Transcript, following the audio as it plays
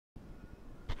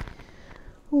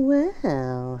Well,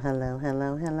 hello,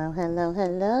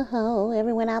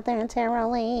 everyone out there in Tarot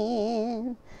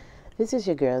Land. This is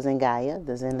your girl Zengaya,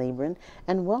 the Zen Libran,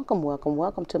 and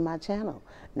welcome to my channel,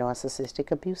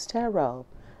 Narcissistic Abuse Tarot.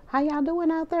 How y'all doing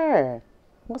out there?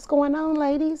 What's going on,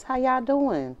 ladies? How y'all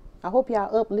doing? I hope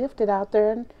y'all uplifted out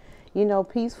there,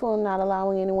 peaceful, not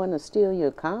allowing anyone to steal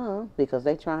your calm, because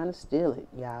they trying to steal it,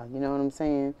 y'all. You know what I'm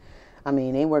saying? I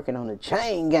mean, they working on a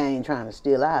chain gang trying to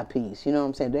steal our peace. You know what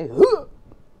I'm saying? They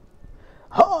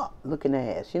looking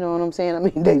ass, you know what I'm saying? I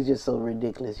mean, they just so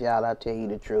ridiculous, y'all. I'll tell you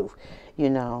the truth.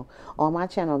 On my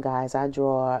channel, guys, I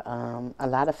draw a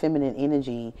lot of feminine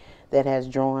energy that has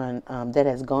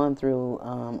gone through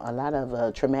a lot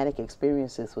of traumatic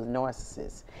experiences with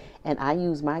narcissists, and I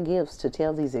use my gifts to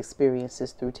tell these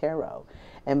experiences through tarot.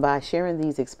 And by sharing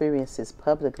these experiences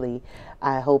publicly,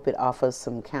 I hope it offers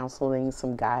some counseling,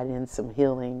 some guidance, some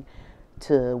healing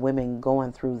to women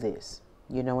going through this.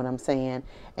 You know what I'm saying?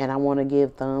 And I want to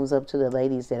give thumbs up to the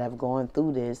ladies that have gone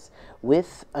through this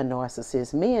with a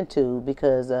narcissist. Men too,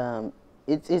 because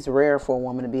it's rare for a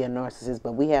woman to be a narcissist,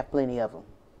 but we have plenty of them.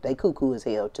 They cuckoo as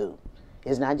hell too.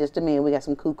 It's not just the men. We got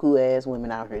some cuckoo ass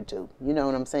women out here too. You know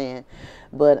what I'm saying?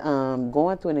 But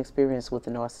going through an experience with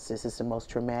a narcissist is the most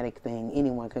traumatic thing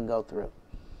anyone can go through.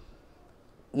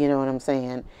 You know what I'm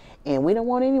saying? And we don't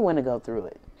want anyone to go through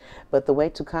it. But the way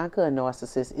to conquer a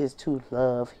narcissist is to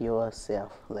love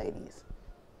yourself, ladies.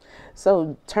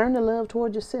 So turn the love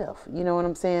toward yourself. You know what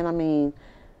I'm saying? I mean,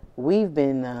 we've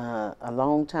been a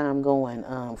long time going,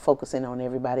 focusing on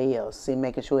everybody else,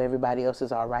 making sure everybody else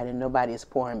is all right and nobody is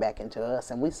pouring back into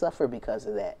us. And we suffer because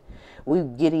of that. We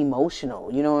get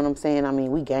emotional. You know what I'm saying? I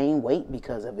mean, we gain weight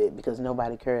because of it, because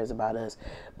nobody cares about us.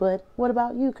 But what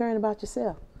about you caring about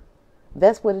yourself?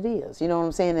 That's what it is. You know what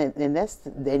I'm saying?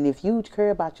 And if you care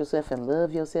about yourself and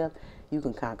love yourself, you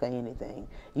can conquer anything.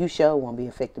 You sure won't be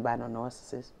affected by no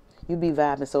narcissist. You be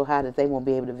vibing so high that they won't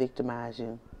be able to victimize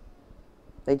you.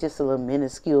 They just a little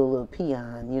minuscule little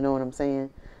peon. You know what I'm saying?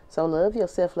 So love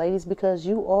yourself, ladies, because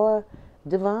you are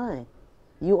divine.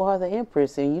 You are the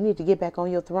empress, and you need to get back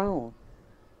on your throne.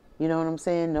 You know what I'm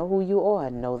saying? Know who you are.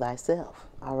 Know thyself.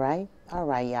 All right? All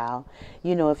right, y'all.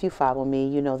 If you follow me,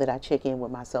 you know that I check in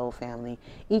with my soul family,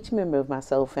 each member of my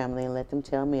soul family, and let them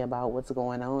tell me about what's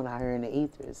going on out here in the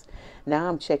ethers. Now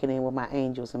I'm checking in with my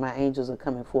angels, and my angels are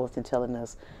coming forth and telling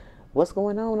us what's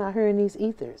going on out here in these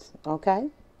ethers. Okay?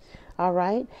 All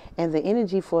right? And the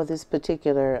energy for this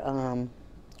particular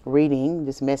reading,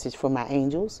 this message for my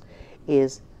angels,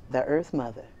 is the Earth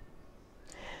Mother.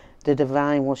 The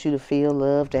divine wants you to feel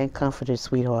loved and comforted,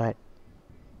 sweetheart.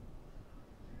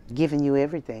 Giving you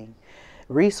everything.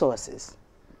 Resources.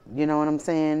 You know what I'm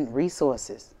saying?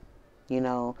 Resources.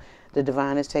 The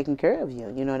divine is taking care of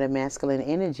you. That masculine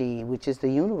energy, which is the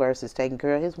universe, is taking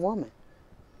care of his woman.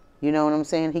 You know what I'm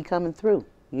saying? He coming through.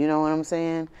 You know what I'm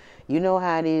saying? You know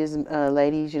how it is,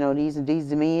 ladies.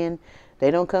 These men, they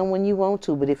don't come when you want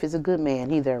to, but if it's a good man,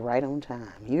 he's there right on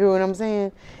time. You know what I'm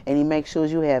saying? And he makes sure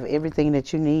you have everything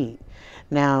that you need.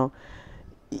 Now,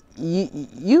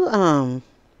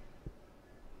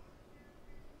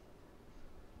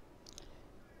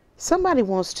 somebody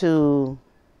wants to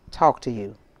talk to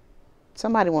you.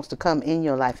 Somebody wants to come in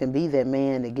your life and be that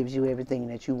man that gives you everything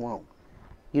that you want.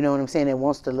 You know what I'm saying? That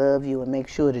wants to love you and make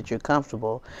sure that you're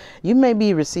comfortable. You may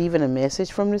be receiving a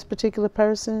message from this particular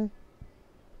person.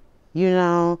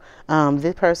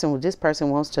 This person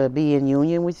wants to be in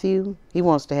union with you. He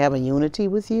wants to have a unity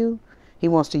with you. He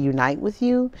wants to unite with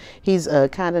you. He's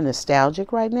kind of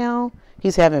nostalgic right now.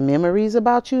 He's having memories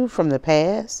about you from the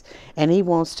past, and he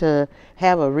wants to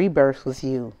have a rebirth with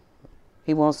you.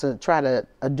 He wants to try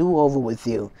a do-over with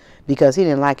you because he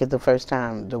didn't like it the first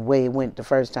time, the way it went the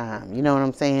first time. You know what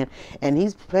I'm saying? And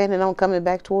he's planning on coming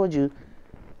back towards you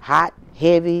hot,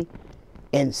 heavy,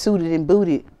 and suited and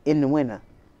booted in the winter.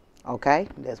 Okay?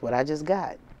 That's what I just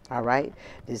got. All right?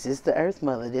 This is the Earth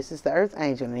Mother. This is the Earth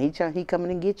Angel. And he coming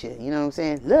to get you. You know what I'm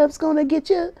saying? Love's going to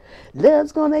get you.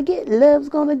 Love's going to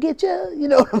get you. You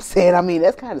know what I'm saying? I mean,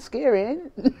 that's kind of scary,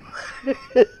 ain't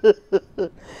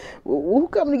it? Who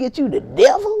coming to get you? The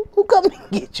devil? Who coming to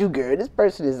get you, girl? This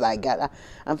person is like,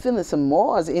 I'm feeling some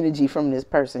Mars energy from this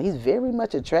person. He's very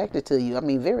much attracted to you. I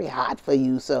mean, very hot for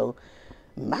you. So,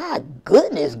 my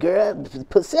goodness, girl.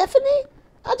 Persephone?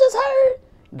 I just heard.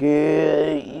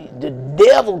 Girl, the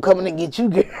devil coming to get you,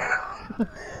 girl.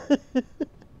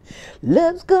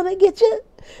 Love's gonna get you.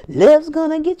 Love's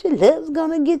gonna get you. Love's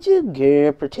gonna get you.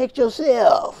 Girl, protect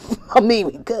yourself. I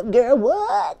mean, girl,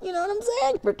 what? You know what I'm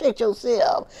saying? Protect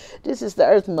yourself. This is the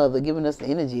Earth Mother giving us the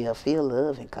energy of feel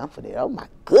love and comfort. Oh, my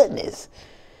goodness.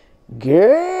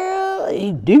 Girl,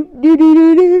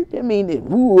 That mean it,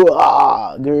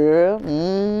 woo-ah, girl.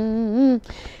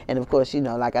 And of course, you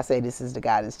know, like I say, this is the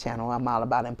Goddess channel. I'm all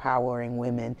about empowering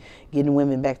women, getting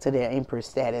women back to their empress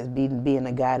status, being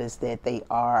a goddess that they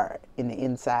are in the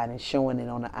inside and showing it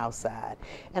on the outside.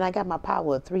 And I got my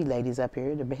power of 3 ladies up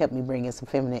here to help me bring in some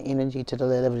feminine energy to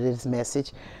deliver this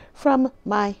message from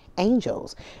my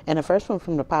angels. And the first one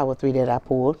from the power of 3 that I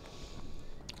pulled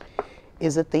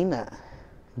is Athena,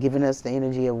 giving us the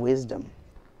energy of wisdom.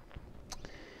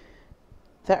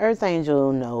 The earth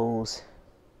angel knows,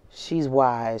 she's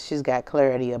wise, she's got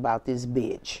clarity about this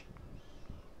bitch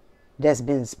that's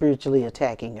been spiritually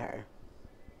attacking her.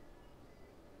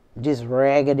 This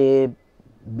raggedy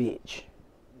bitch.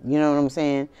 You know what I'm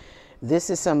saying? This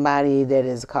is somebody that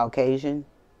is Caucasian.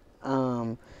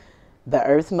 The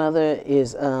earth mother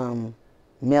is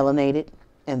melanated,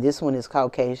 and this one is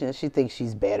Caucasian. She thinks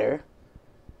she's better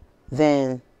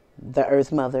than the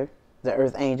earth mother, the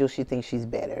earth angel. She thinks she's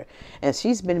better. And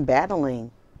she's been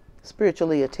battling,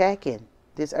 spiritually attacking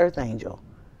this earth angel.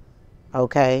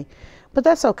 Okay? But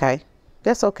that's okay.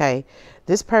 That's okay.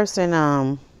 This person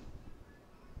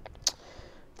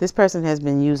has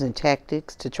been using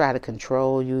tactics to try to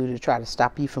control you, to try to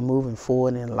stop you from moving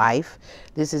forward in life.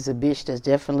 This is a bitch that's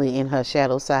definitely in her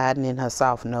shadow side and in her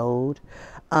soft node.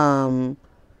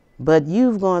 But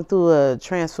you've gone through a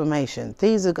transformation.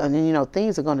 Things are going to, you know,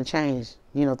 things are going to change.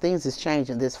 You know, things is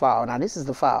changing this fall. Now, this is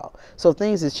the fall. So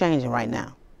things is changing right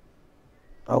now.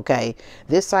 Okay?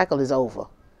 This cycle is over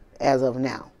as of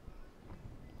now.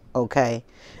 Okay?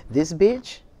 This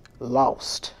bitch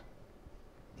lost.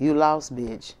 You lost,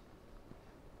 bitch.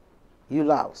 You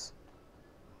lost.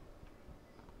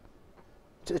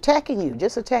 Attacking you.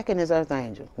 Just attacking this earth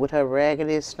angel with her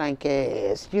raggedy, stank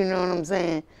ass. You know what I'm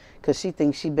saying? Because she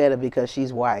thinks she better because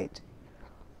she's white.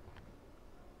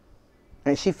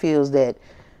 And she feels that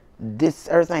this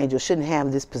earth angel shouldn't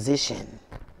have this position.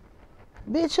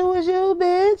 Bitch, who is you,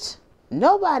 bitch?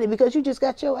 Nobody, because you just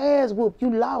got your ass whooped.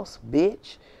 You lost,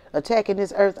 bitch. Attacking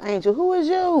this earth angel. Who is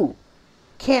you?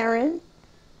 Karen.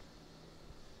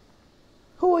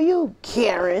 Who are you,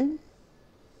 Karen?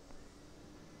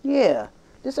 Yeah,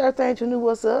 this earth angel knew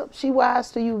what's up. She wise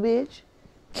to you, bitch.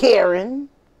 Karen.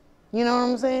 You know what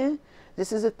I'm saying?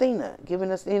 This is Athena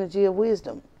giving us the energy of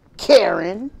wisdom.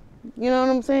 Karen. You know what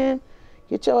I'm saying?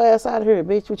 Get your ass out of here,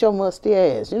 bitch, with your musty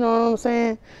ass. You know what I'm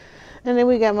saying? And then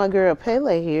we got my girl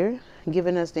Pele here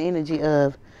giving us the energy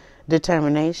of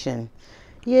determination.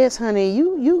 Yes, honey,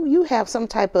 you have some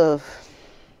type of...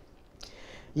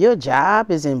 Your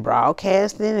job is in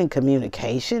broadcasting and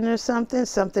communication or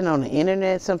something on the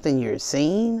internet, something you're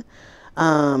seeing.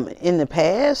 In the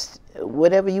past,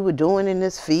 whatever you were doing in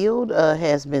this field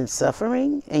has been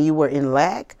suffering and you were in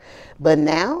lack. But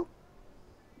now,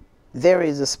 there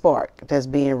is a spark that's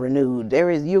being renewed.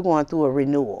 You're going through a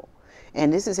renewal.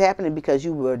 And this is happening because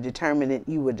you were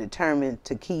determined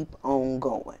to keep on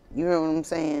going. You know what I'm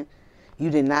saying? You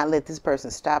did not let this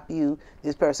person stop you.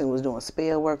 This person was doing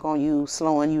spell work on you,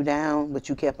 slowing you down, but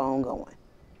you kept on going.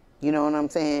 You know what I'm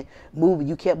saying?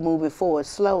 You kept moving forward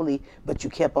slowly, but you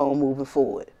kept on moving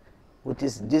forward with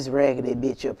this raggedy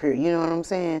bitch up here. You know what I'm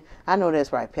saying? I know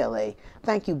that's right, Pele.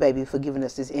 Thank you, baby, for giving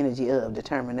us this energy of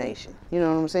determination. You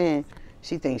know what I'm saying?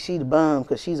 She thinks she the bum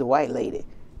because she's a white lady.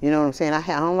 You know what I'm saying? I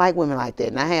don't like women like that,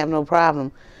 and I have no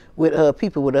problem with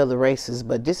people with other races,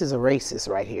 but this is a racist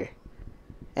right here.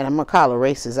 And I'm going to call a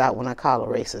racist out when I call a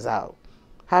racist out.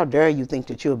 How dare you think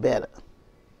that you're better?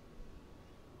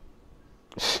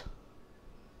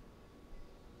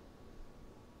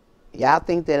 Y'all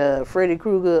think that Freddy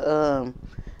Krueger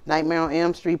Nightmare on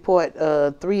Elm Street Part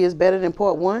 3 is better than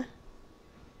Part 1?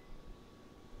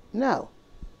 No.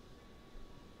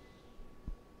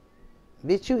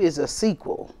 Bitch, you is a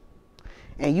sequel.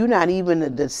 And you not even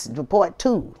the Part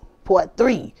 2, Part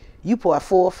 3. You Part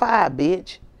 4 or 5,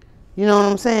 bitch. You know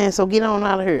what I'm saying? So get on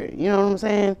out of here. You know what I'm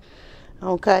saying?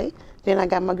 Okay. Then I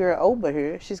got my girl Oba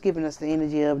here. She's giving us the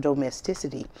energy of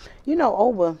domesticity. You know,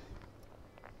 Oba,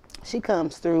 she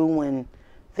comes through when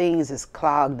things is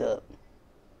clogged up.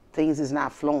 Things is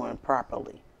not flowing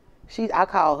properly. I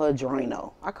call her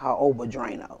Drano. I call Oba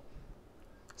Drano.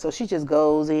 So she just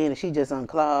goes in and she just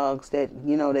unclogs that,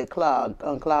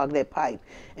 unclog that pipe.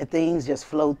 And things just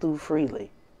flow through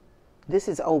freely. This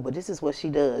is Oba. This is what she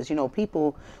does. You know,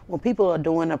 when people are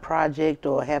doing a project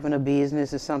or having a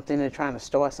business or something, they're trying to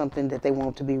start something that they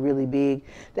want to be really big,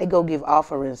 they go give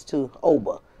offerings to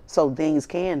Oba so things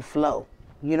can flow.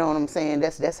 You know what I'm saying?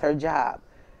 That's her job.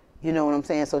 You know what I'm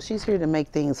saying? So she's here to make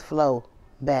things flow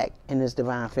back in this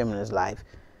divine feminine's life.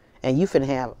 And you finna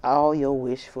have all your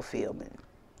wish fulfillment.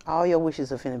 All your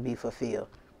wishes are finna be fulfilled.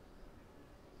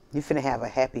 You finna have a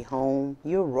happy home.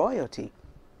 You're royalty.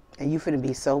 And you finna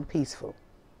be so peaceful.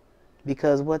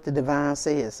 Because what the divine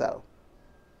says so.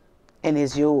 And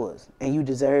it's yours. And you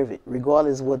deserve it.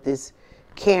 Regardless of what this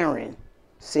Karen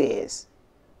says.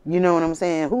 You know what I'm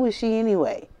saying? Who is she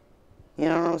anyway? You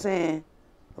know what I'm saying?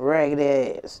 Ragged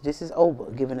ass. This is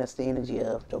Oprah giving us the energy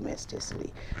of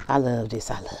domesticity. I love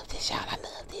this. I love this, y'all. I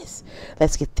love this.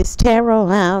 Let's get this tarot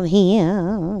out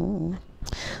here.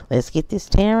 Let's get this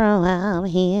tarot out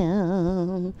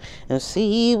here and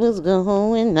see what's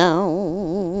going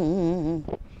on.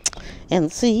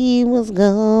 And see what's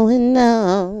going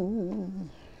on.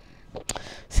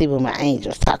 See what my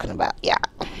angel's talking about, y'all.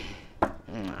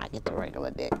 I get the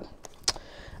regular deck.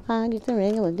 I get the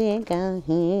regular deck out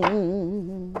here.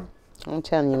 I'm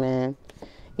telling you, man.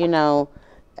 You know,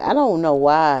 I don't know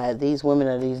why these women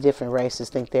of these different races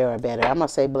think they are better. I'm going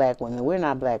to say black women. We're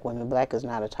not black women. Black is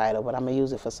not a title, but I'm going to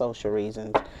use it for social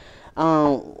reasons.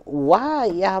 Why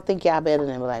y'all think y'all better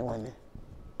than black women?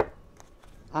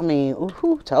 I mean,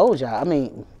 who told y'all? I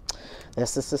mean,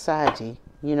 that's the society.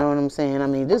 You know what I'm saying? I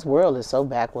mean, this world is so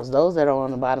backwards. Those that are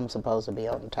on the bottom are supposed to be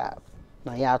on the top.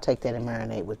 Now, y'all take that and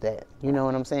marinate with that. You know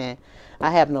what I'm saying?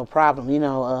 I have no problem. You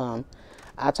know,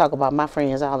 I talk about my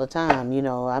friends all the time. You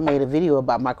know, I made a video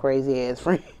about my crazy-ass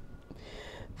friend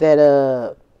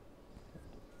that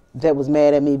was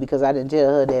mad at me because I didn't tell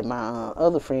her that my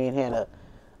other friend had a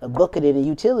bucket in a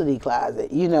utility closet,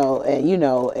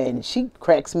 and she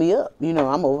cracks me up. You know,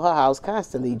 I'm over her house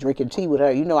constantly drinking tea with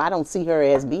her. You know, I don't see her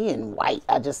as being white.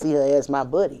 I just see her as my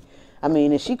buddy. I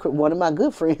mean, and one of my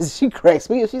good friends, she cracks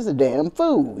me up. She's a damn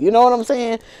fool. You know what I'm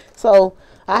saying? So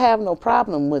I have no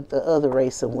problem with the other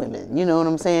race of women. You know what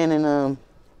I'm saying? And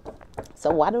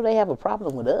so why do they have a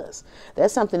problem with us?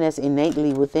 That's something that's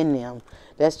innately within them.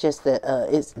 That's just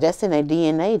that's in their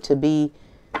DNA to be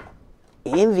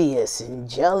envious and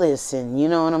jealous, and you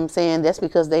know what I'm saying? That's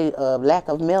because they lack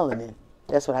of melanin.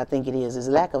 That's what I think it is. It's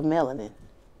lack of melanin.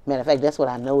 Matter of fact, that's what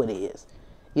I know it is.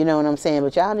 You know what I'm saying?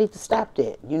 But y'all need to stop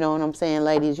that. You know what I'm saying,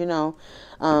 ladies? You know,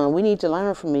 we need to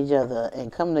learn from each other and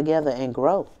come together and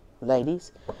grow,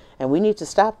 ladies. And we need to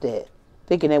stop that,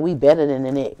 thinking that we better than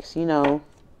the next. You know,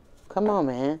 come on,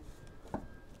 man.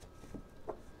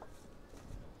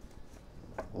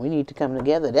 We need to come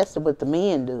together. That's what the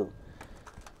men do.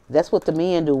 That's what the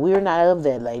men do. We're not of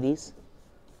that, ladies.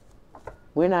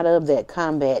 We're not of that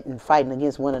combat and fighting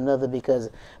against one another because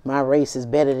my race is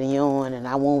better than yours and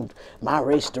I want my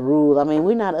race to rule. I mean,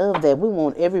 we're not of that. We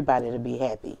want everybody to be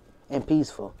happy and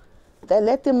peaceful.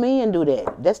 Let the men do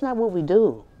that. That's not what we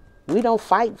do. We don't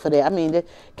fight for that. I mean,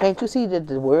 can't you see that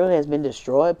the world has been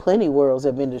destroyed? Plenty of worlds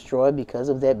have been destroyed because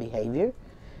of that behavior.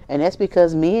 And that's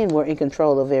because men were in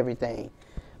control of everything.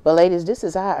 But ladies, this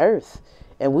is our earth.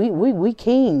 And we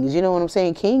kings, you know what I'm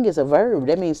saying? King is a verb.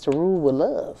 That means to rule with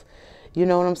love. You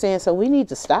know what I'm saying? So we need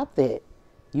to stop that.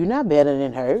 You're not better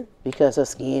than her because her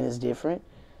skin is different.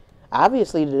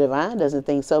 Obviously, the divine doesn't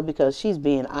think so because she's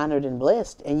being honored and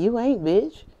blessed. And you ain't,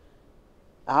 bitch.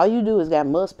 All you do is got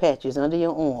must patches under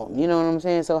your arm. You know what I'm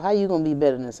saying? So how you going to be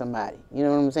better than somebody? You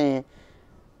know what I'm saying?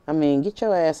 I mean, get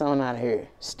your ass on out of here.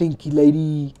 Stinky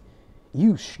lady.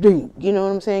 You stink. You know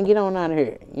what I'm saying? Get on out of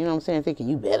here. You know what I'm saying? Thinking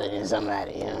you better than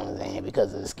somebody. You know what I'm saying?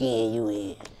 Because of the skin you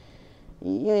in.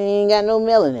 You ain't got no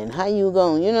melanin. How you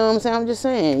going? You know what I'm saying? I'm just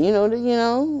saying. You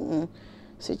know.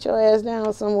 Sit your ass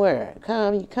down somewhere.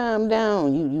 Calm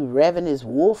down. You ravenous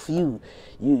wolf. You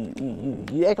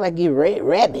act like you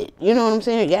rabbit. You know what I'm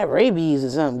saying? You got rabies or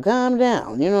something. Calm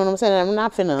down. You know what I'm saying? I'm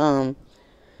not finna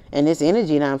and this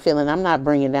energy that I'm feeling, I'm not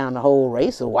bringing down the whole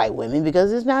race of white women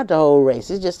because it's not the whole race.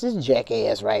 It's just this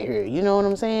jackass right here. You know what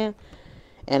I'm saying?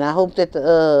 And I hope that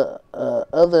the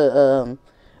other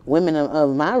women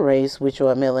of my race, which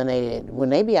are melanated, when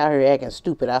they be out here acting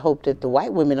stupid, I hope that the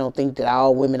white women don't think that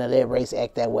all women of their race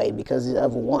act that way because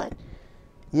of one.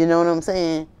 You know what I'm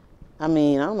saying? I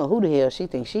mean, I don't know who the hell she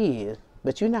thinks she is,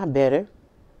 but you're not better.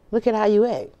 Look at how you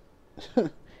act.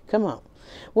 Come on.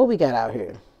 What we got out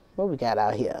here? What we got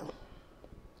out here?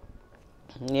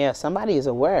 Yeah, somebody is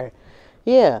aware.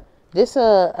 Yeah, this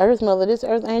earth mother, this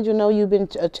earth angel know you've been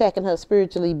attacking her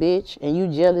spiritually, bitch, and you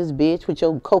jealous bitch with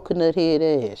your coconut head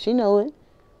ass. She know it.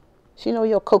 She know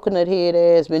your coconut head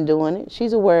ass been doing it.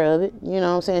 She's aware of it. You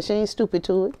know what I'm saying? She ain't stupid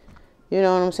to it. You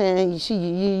know what I'm saying?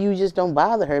 You just don't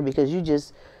bother her because you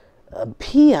just a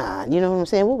peon. You know what I'm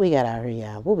saying? What we got out here,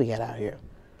 y'all? What we got out here?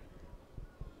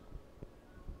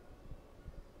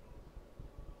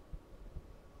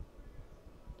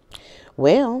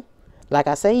 Well, like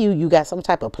I say, you got some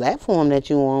type of platform that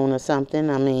you own or something.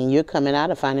 I mean, you're coming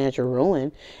out of financial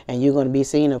ruin and you're going to be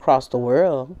seen across the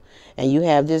world. And you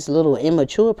have this little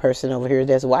immature person over here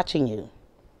that's watching you.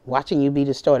 watching you be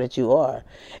the star that you are.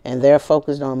 And they're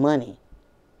focused on money.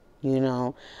 You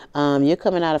know, you're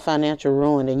coming out of financial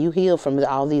ruin, and you heal from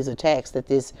all these attacks that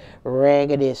this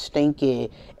raggedy, stinky,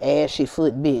 ashy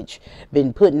foot bitch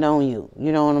been putting on you.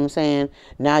 You know what I'm saying?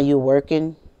 Now you're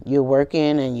working,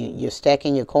 and you're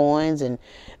stacking your coins, and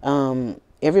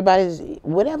everybody's,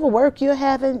 whatever work you're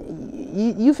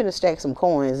having, you finna stack some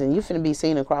coins, and you finna be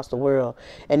seen across the world.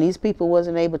 And these people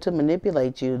wasn't able to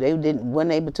manipulate you. They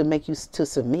wasn't able to make you to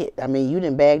submit. I mean, you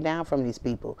didn't back down from these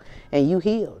people, and you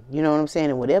healed. You know what I'm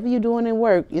saying? And whatever you're doing in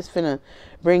work, it's finna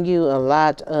bring you a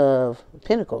lot of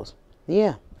pinnacles.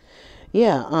 Yeah.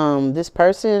 This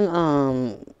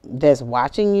person that's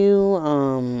watching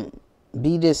you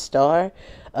be this star,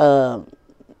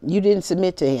 you didn't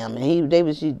submit to him, and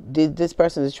this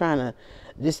person is trying to,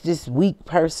 this weak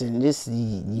person, this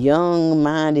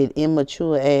young-minded,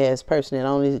 immature ass person that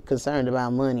only concerned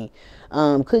about money,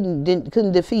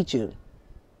 couldn't defeat you,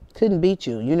 couldn't beat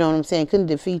you. You know what I'm saying? Couldn't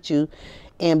defeat you,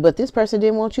 but this person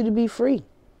didn't want you to be free.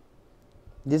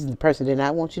 This person did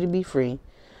not want you to be free.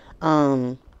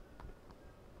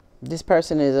 This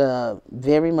person is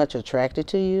very much attracted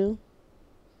to you.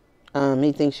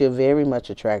 He thinks you're very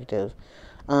much attractive.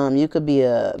 You could be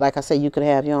like I said, you could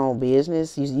have your own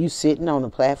business. You sitting on the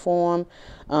platform.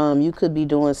 You could be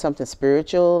doing something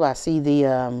spiritual. I see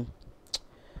the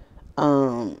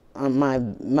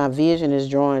my vision is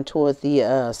drawing toward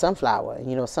the sunflower.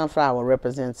 You know, sunflower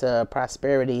represents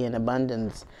prosperity and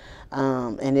abundance.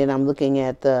 And then I'm looking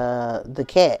at the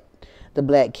cat, the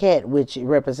black cat, which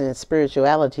represents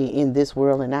spirituality in this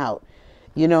world and out.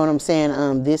 You know what I'm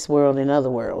saying? This world and other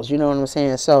worlds. You know what I'm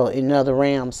saying? So in other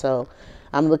realms. So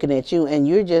I'm looking at you, and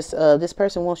you're just, this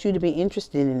person wants you to be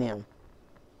interested in them.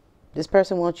 This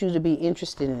person wants you to be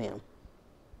interested in them.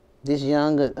 This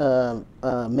young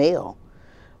male.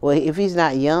 Well, if he's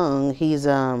not young, he's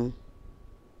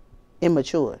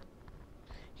immature.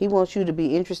 He wants you to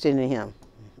be interested in him,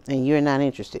 and you're not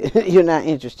interested. You're not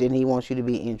interested, and he wants you to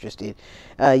be interested.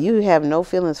 You have no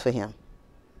feelings for him.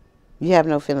 You have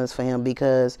no feelings for him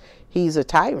because he's a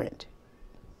tyrant.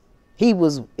 He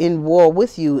was in war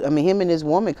with you. I mean, him and his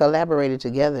woman collaborated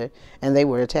together, and they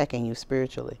were attacking you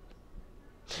spiritually.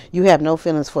 You have no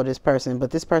feelings for this person,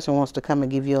 but this person wants to come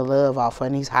and give you a love offer,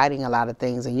 and he's hiding a lot of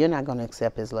things, and you're not going to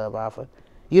accept his love offer.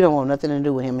 You don't want nothing to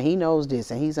do with him, and he knows this,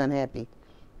 and he's unhappy.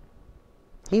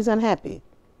 He's unhappy.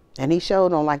 And he showed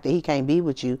don't like that he can't be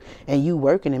with you, and you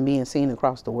working and being seen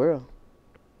across the world.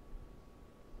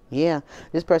 Yeah,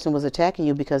 this person was attacking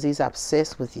you because he's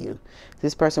obsessed with you.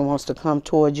 This person wants to come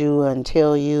toward you and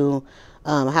tell you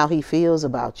how he feels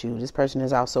about you. This person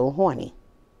is also horny.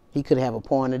 He could have a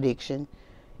porn addiction.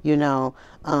 You know,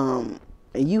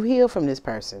 you heal from this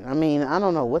person. I mean, I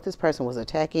don't know what this person was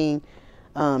attacking,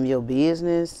 your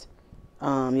business,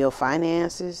 your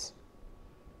finances.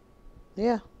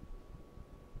 Yeah.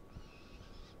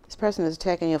 This person is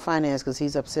attacking your finance because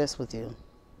he's obsessed with you.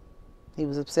 He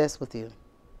was obsessed with you.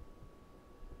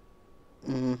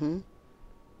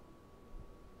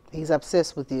 He's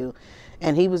obsessed with you,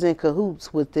 and he was in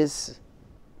cahoots with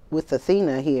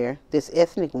Athena here, this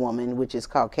ethnic woman, which is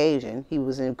Caucasian. He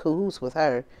was in cahoots with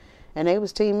her, and they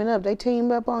was teaming up. They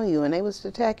teamed up on you, and they was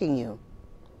attacking you.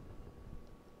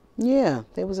 Yeah,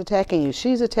 they was attacking you.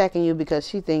 She's attacking you because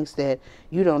she thinks that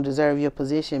you don't deserve your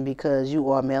position because you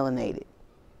are melanated,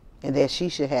 and that she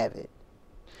should have it.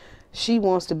 She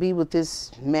wants to be with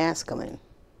this masculine.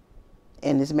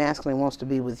 And this masculine wants to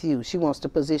be with you. She wants to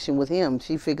position with him.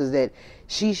 She figures that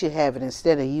she should have it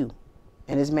instead of you.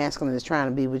 And this masculine is trying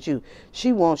to be with you.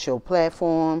 She wants your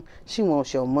platform. She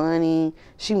wants your money.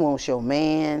 She wants your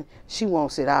man. She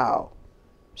wants it all.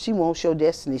 She wants your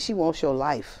destiny. She wants your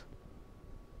life.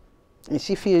 And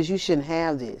she feels you shouldn't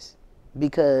have this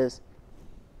because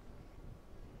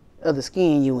of the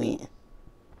skin you in.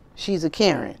 She's a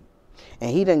Karen. And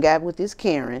he done got with this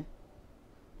Karen.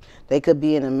 They could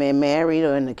be in a married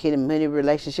or in a committed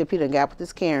relationship. He done got with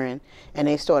this Karen, and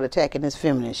they start attacking this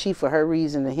feminine. She for her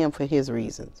reason and him for his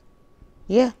reasons.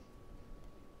 Yeah.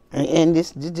 And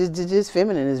this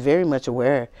feminine is very much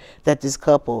aware that this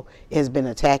couple has been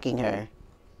attacking her,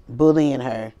 bullying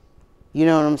her. You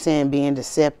know what I'm saying? Being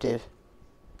deceptive,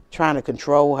 trying to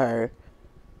control her.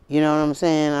 You know what I'm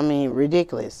saying? I mean,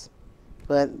 ridiculous.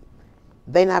 But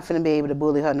they not finna be able to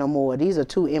bully her no more. These are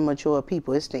two immature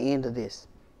people. It's the end of this.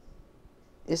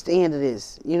 It's the end of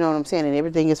this. You know what I'm saying? And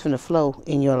everything is finna flow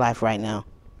in your life right now.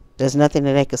 There's nothing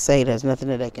that they can say. There's nothing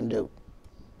that they can do.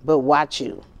 But watch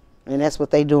you. And that's what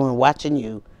they doing, watching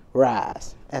you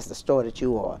rise. That's the star that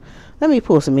you are. Let me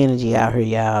pull some energy out here,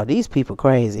 y'all. These people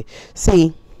crazy.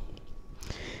 See,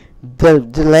 the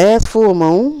last full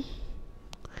moon,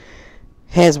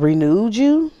 has renewed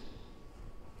you,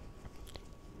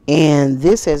 and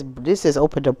this has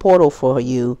opened a portal for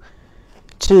you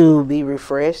to be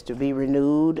refreshed, to be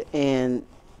renewed, and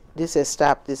this has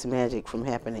stopped this magic from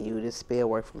happening to you, this spell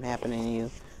work from happening to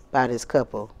you by this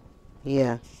couple.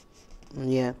 Yeah,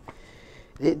 yeah.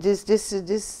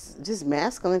 This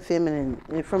masculine, feminine,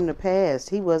 and from the past,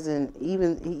 he wasn't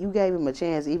even. You gave him a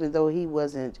chance, even though he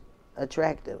wasn't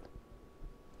attractive.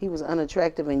 He was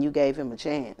unattractive, and you gave him a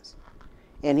chance.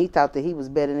 And he thought that he was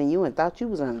better than you, and thought you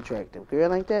was unattractive.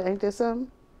 Girl, ain't that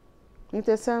something? Ain't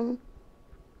that something?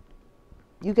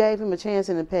 You gave him a chance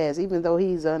in the past, even though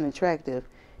he's unattractive,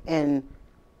 and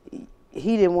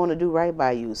he didn't want to do right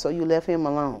by you, so you left him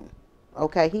alone.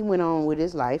 Okay, he went on with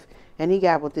his life, and he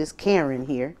got with this Karen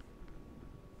here.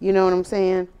 You know what I'm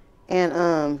saying?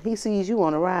 And he sees you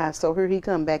on the rise, so here he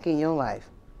come back in your life.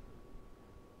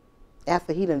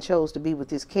 After he done chose to be with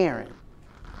this Karen.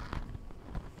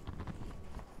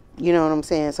 You know what I'm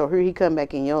saying? So here he come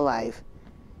back in your life,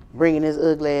 bringing his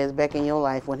ugly ass back in your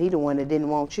life when he the one that didn't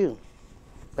want you.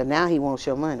 But now he wants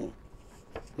your money.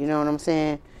 You know what I'm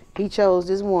saying? He chose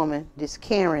this woman, this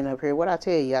Karen up here. What I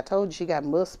tell you? I told you she got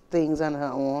musk things under her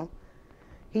arm.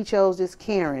 He chose this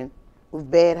Karen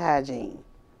with bad hygiene.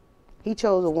 He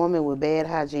chose a woman with bad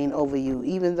hygiene over you,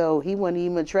 even though he wasn't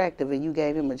even attractive and you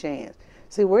gave him a chance.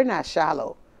 See, we're not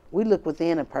shallow. We look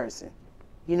within a person.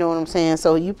 You know what I'm saying?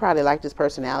 So you probably like this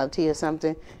personality or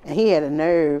something, and he had a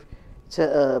nerve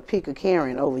to pick a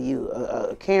Karen over you,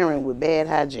 a Karen with bad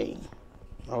hygiene.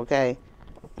 Okay?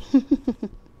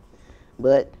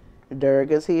 But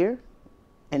Durga's here,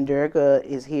 and Durga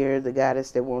is here, the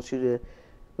goddess that wants you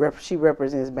to, she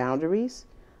represents boundaries.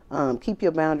 Keep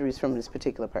your boundaries from this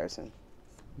particular person.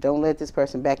 Don't let this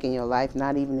person back in your life,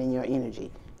 not even in your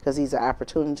energy, because he's an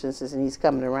opportunist and he's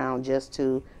coming around just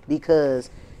because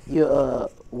you're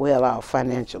well off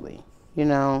financially, you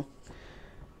know.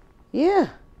 Yeah,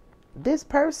 this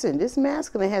person, this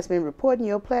masculine has been reporting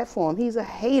your platform. He's a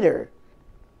hater.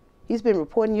 He's been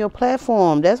reporting your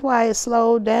platform. That's why it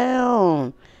slowed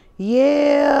down.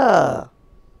 Yeah.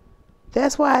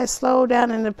 That's why it slowed down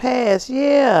in the past.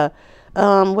 Yeah.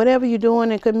 Whatever you're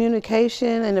doing in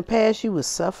communication, in the past you was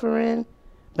suffering,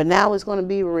 but now it's going to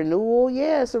be a renewal.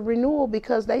 Yeah, it's a renewal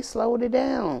because they slowed it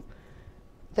down.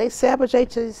 They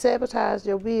sabotaged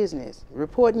your business,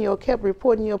 kept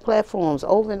reporting your platforms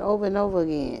over and over and over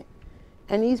again.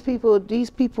 And these people,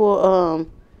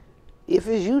 if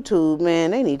it's YouTube,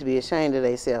 man, they need to be ashamed of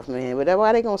themselves, man. But that's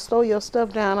why they gonna slow your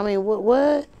stuff down. I mean,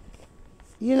 what?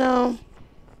 You know.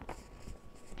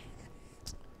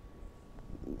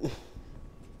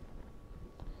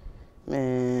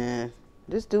 Man,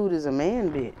 this dude is a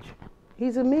man bitch.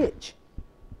 He's a Mitch.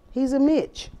 He's a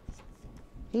Mitch.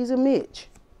 He's a Mitch.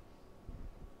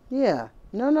 Yeah.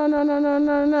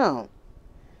 No.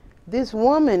 This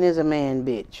woman is a man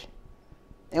bitch.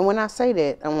 And when I say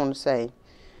that, I want to say,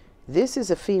 this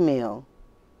is a female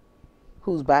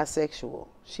who's bisexual.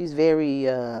 She's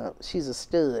she's a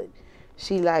stud.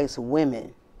 She likes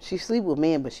women. She sleeps with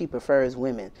men, but she prefers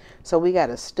women. So we got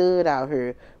a stud out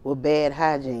here with bad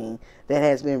hygiene that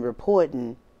has been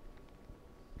reporting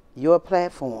your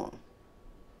platform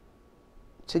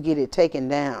to get it taken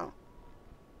down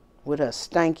with her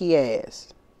stanky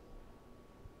ass.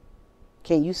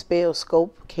 Can you spell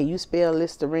scope? Can you spell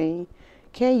Listerine?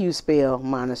 Can you spell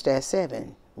minus that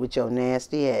 7 with your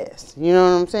nasty ass? You know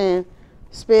what I'm saying?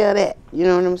 Spell that. You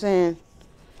know what I'm saying?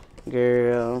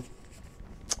 Girl.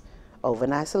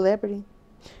 Overnight celebrity.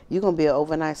 You're going to be an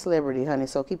overnight celebrity, honey,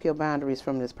 so keep your boundaries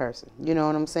from this person. You know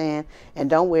what I'm saying? And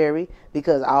don't worry,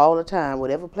 because all the time,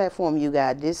 whatever platform you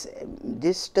got, this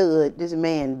stud, this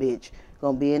man bitch,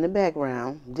 going to be in the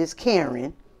background, this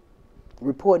Karen,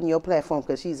 reporting your platform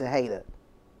because she's a hater.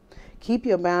 Keep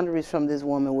your boundaries from this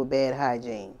woman with bad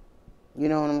hygiene. You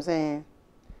know what I'm saying?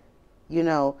 You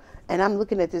know, and I'm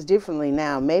looking at this differently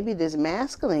now. Maybe this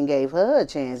masculine gave her a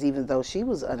chance even though she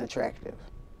was unattractive.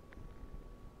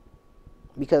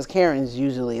 Because Karens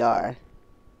usually are.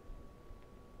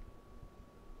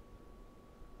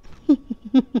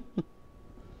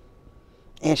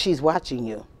 And she's watching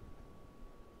you.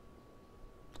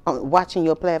 Watching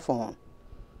your platform.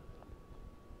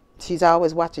 She's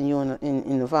always watching you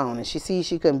in the phone. And she sees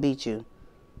she couldn't beat you.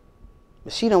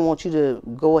 But she don't want you to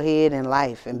go ahead in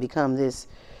life and become this.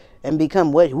 And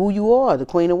become who you are, the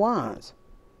Queen of Wands.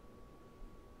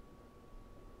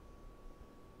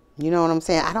 You know what I'm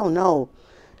saying? I don't know.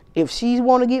 If she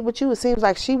want to get with you, it seems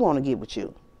like she want to get with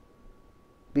you.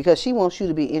 Because she wants you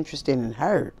to be interested in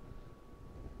her.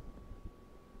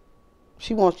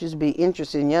 She wants you to be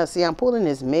interested in you. See, I'm pulling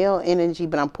this male energy,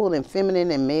 but I'm pulling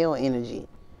feminine and male energy.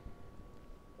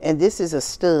 And this is a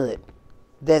stud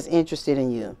that's interested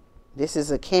in you. This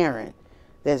is a Karen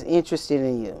that's interested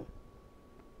in you.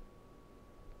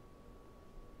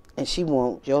 And she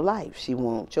wants your life. She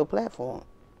wants your platform.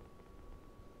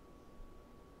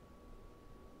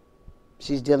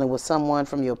 She's dealing with someone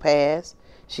from your past.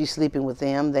 She's sleeping with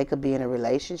them. They could be in a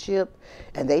relationship.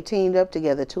 And they teamed up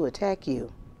together to attack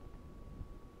you.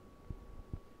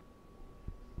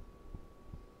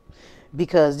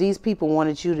 Because these people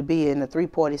wanted you to be in a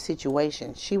three-party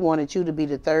situation. She wanted you to be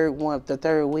the third one, the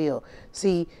third wheel.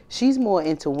 See, she's more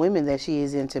into women than she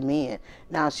is into men.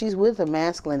 Now, she's with a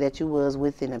masculine that you was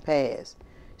with in the past.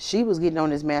 She was getting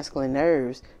on his masculine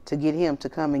nerves to get him to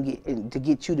come and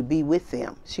get you to be with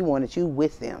them. She wanted you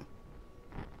with them.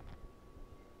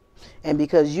 And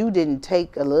because you didn't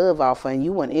take a love offer and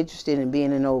you weren't interested in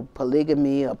being in no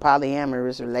polygamy or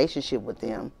polyamorous relationship with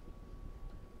them,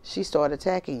 she started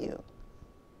attacking you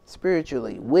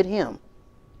spiritually with him.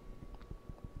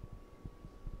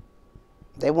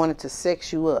 They wanted to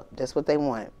sex you up. That's what they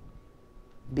wanted.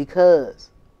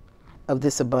 Because of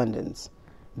this abundance.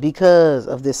 Because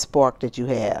of this spark that you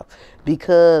have.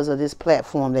 Because of this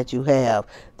platform that you have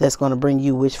that's going to bring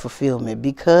you wish fulfillment.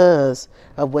 Because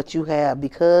of what you have.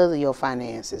 Because of your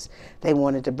finances. They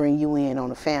wanted to bring you in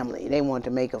on a family. They wanted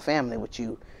to make a family with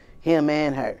you. Him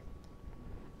and her.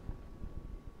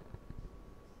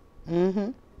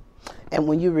 And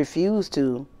when you refuse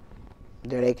to,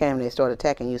 there they came, they started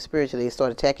attacking you spiritually. They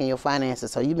started attacking your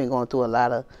finances. So you've been going through a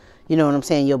lot of, you know what I'm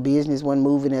saying, your business wasn't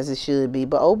moving as it should be.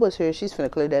 But Oba's here, she's finna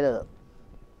clear that up.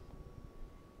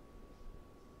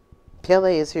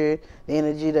 Kelly is here, the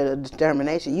energy, the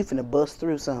determination. You finna bust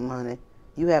through something, honey.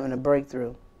 You having a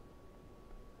breakthrough.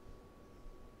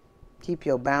 Keep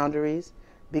your boundaries.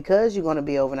 Because you're going to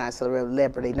be overnight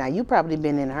celebrity. Now, you probably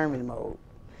been in hermit mode.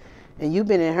 And you've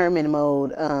been in hermit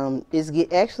mode,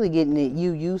 actually getting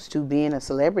you used to being a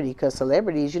celebrity. Because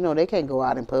celebrities, you know, they can't go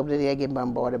out in public. They get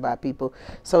bombarded by people.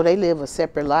 So they live a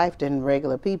separate life than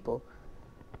regular people.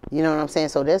 You know what I'm saying?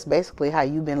 So that's basically how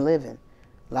you've been living.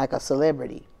 Like a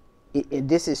celebrity.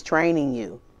 This is training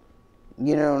you.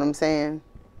 You know what I'm saying?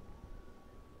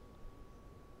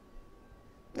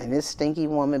 And this stinky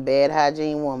woman, bad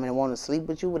hygiene woman, want to sleep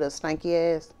with you with her stinky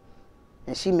ass.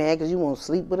 And she mad because you won't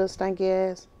sleep with her stinky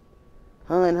ass.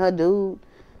 Her and her dude.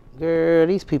 Girl,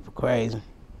 these people crazy.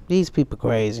 These people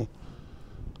crazy.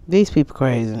 These people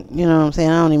crazy. You know what I'm saying?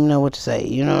 I don't even know what to say.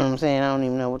 You know what I'm saying? I don't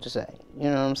even know what to say. You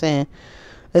know what I'm saying?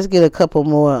 Let's get a couple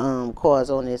more cards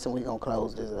on this and we're going to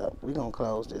close this up. We're going to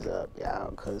close this up, y'all,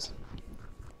 because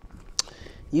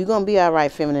you're going to be all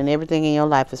right, feminine. Everything in your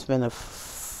life is going to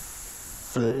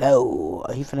flow.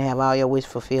 You're going to have all your wish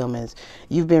fulfillments.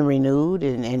 You've been renewed,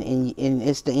 and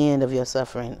it's the end of your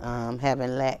suffering,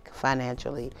 having lack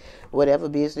financially. Whatever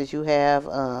business you have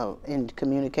in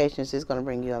communications is going to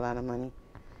bring you a lot of money.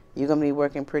 You're going to be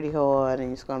working pretty hard,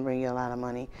 and it's going to bring you a lot of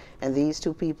money. And these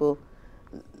two people,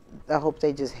 I hope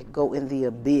they just go in the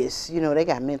abyss. You know, they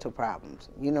got mental problems.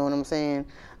 You know what I'm saying?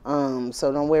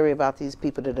 So don't worry about these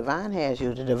people. The divine has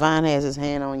you. The divine has his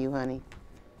hand on you, honey.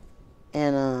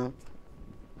 And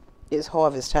it's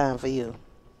harvest time for you.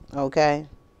 Okay?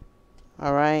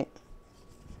 All right?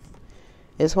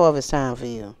 It's harvest time for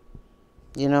you.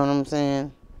 You know what I'm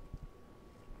saying?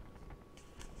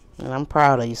 And I'm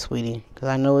proud of you, sweetie. Because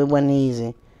I know it wasn't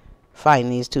easy fighting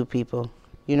these two people.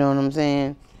 You know what I'm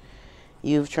saying?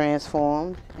 You've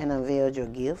transformed and unveiled your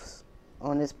gifts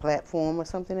on this platform or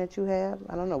something that you have.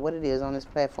 I don't know what it is on this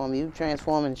platform. You've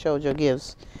transformed and showed your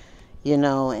gifts, you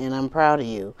know, and I'm proud of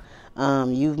you.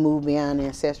 You've moved beyond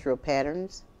ancestral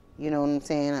patterns. You know what I'm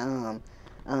saying?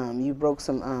 You broke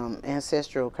some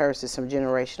ancestral curses, some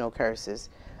generational curses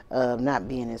of not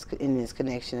being in this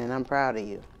connection, and I'm proud of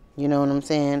you. You know what I'm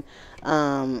saying?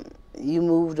 You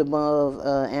moved above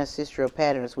ancestral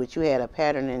patterns, which you had a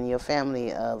pattern in your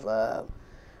family of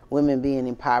women being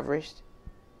impoverished.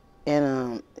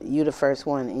 And you're the first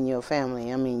one in your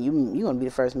family. I mean, you're going to be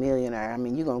the first millionaire. I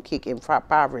mean, you're going to kick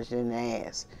impoverished in the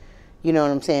ass. You know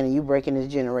what I'm saying? And you breaking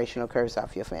this generational curse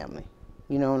off your family.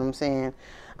 You know what I'm saying?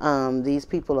 These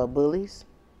people are bullies.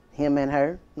 Him and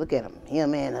her. Look at them.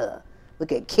 Him and her.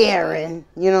 Look at Karen.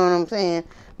 You know what I'm saying?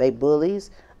 They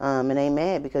bullies. And they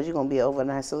mad because you're going to be an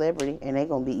overnight celebrity. And they're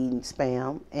going to be eating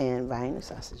Spam and Vienna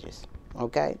sausages.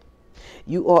 Okay?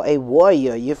 You are a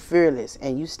warrior. You're fearless.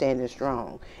 And you standing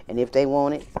strong. And if they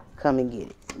want it, come and get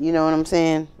it. You know what I'm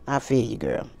saying? I feel you,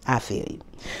 girl. I feel you.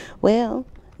 Well,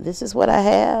 this is what I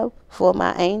have for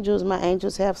my angels. My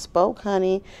angels have spoke,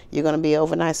 honey. You're going to be an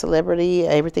overnight celebrity.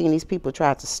 Everything these people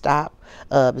tried to stop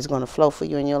is going to flow for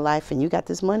you in your life. And you got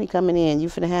this money coming in.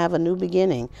 You're going to have a new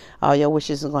beginning. All your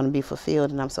wishes are going to be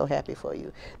fulfilled. And I'm so happy for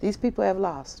you. These people have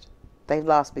lost. They've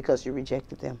lost because you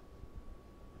rejected them.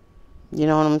 You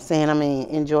know what I'm saying? I mean,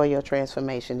 enjoy your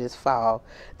transformation this fall.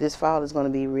 This fall is going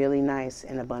to be really nice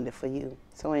and abundant for you.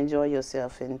 So enjoy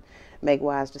yourself and make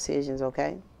wise decisions,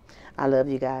 okay? I love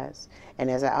you guys.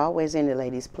 And as I always end it,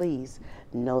 ladies, please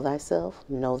know thyself,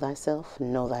 know thyself,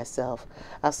 know thyself.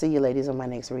 I'll see you ladies on my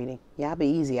next reading. Y'all be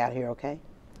easy out here, okay?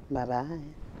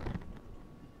 Bye-bye.